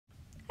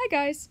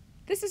guys,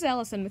 this is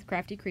Allison with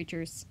Crafty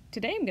Creatures.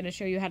 Today I'm going to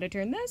show you how to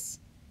turn this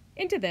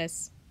into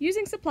this,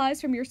 using supplies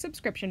from your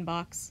subscription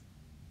box.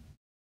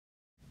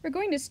 We're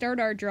going to start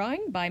our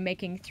drawing by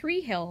making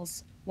 3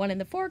 hills, one in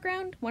the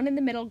foreground, one in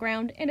the middle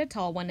ground, and a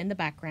tall one in the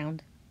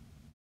background.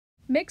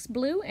 Mix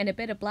blue and a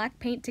bit of black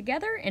paint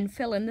together and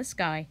fill in the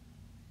sky.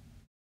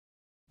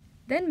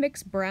 Then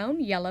mix brown,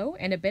 yellow,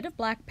 and a bit of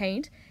black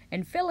paint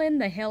and fill in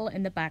the hill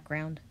in the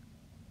background.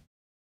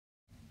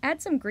 Add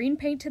some green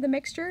paint to the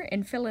mixture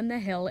and fill in the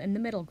hill in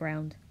the middle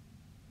ground.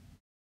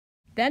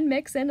 Then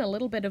mix in a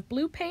little bit of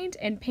blue paint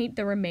and paint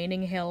the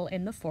remaining hill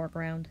in the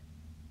foreground.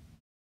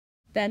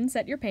 Then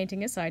set your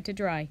painting aside to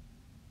dry.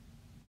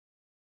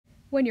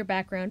 When your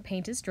background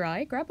paint is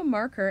dry, grab a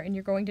marker and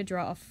you're going to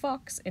draw a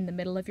fox in the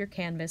middle of your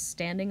canvas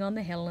standing on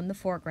the hill in the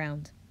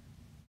foreground.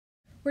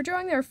 We're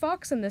drawing our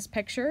fox in this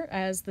picture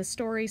as the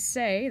stories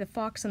say the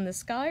fox in the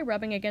sky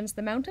rubbing against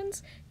the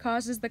mountains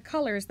causes the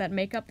colors that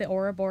make up the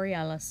aurora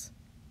borealis.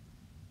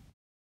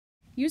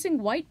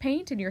 Using white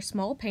paint in your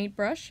small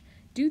paintbrush,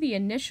 do the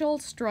initial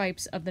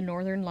stripes of the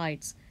northern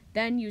lights,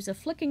 then use a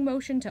flicking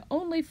motion to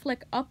only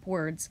flick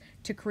upwards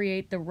to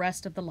create the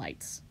rest of the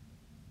lights.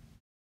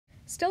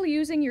 Still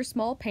using your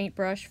small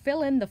paintbrush,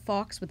 fill in the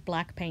fox with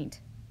black paint.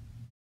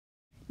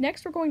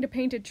 Next we're going to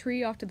paint a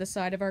tree off to the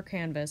side of our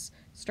canvas.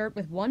 Start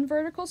with one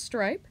vertical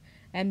stripe,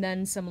 and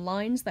then some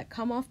lines that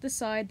come off the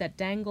side that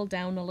dangle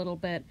down a little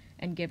bit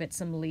and give it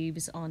some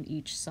leaves on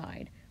each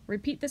side.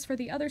 Repeat this for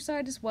the other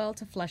side as well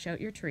to flesh out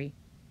your tree.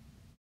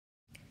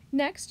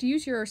 Next,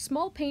 use your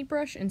small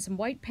paintbrush and some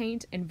white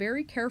paint and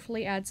very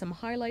carefully add some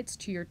highlights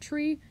to your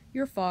tree,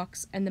 your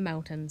fox, and the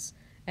mountains,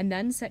 and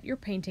then set your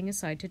painting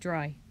aside to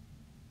dry.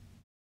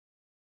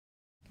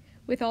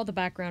 With all the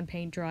background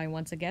paint dry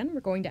once again,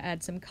 we're going to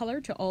add some color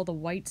to all the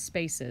white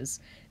spaces.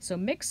 So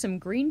mix some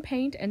green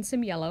paint and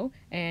some yellow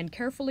and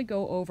carefully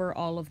go over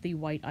all of the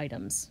white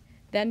items.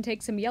 Then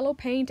take some yellow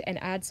paint and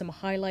add some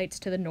highlights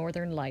to the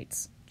northern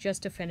lights,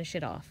 just to finish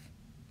it off.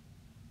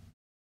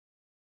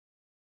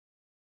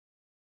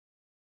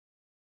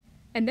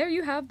 And there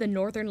you have the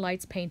Northern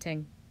Lights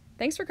painting.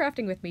 Thanks for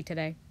crafting with me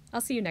today.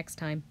 I'll see you next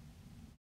time.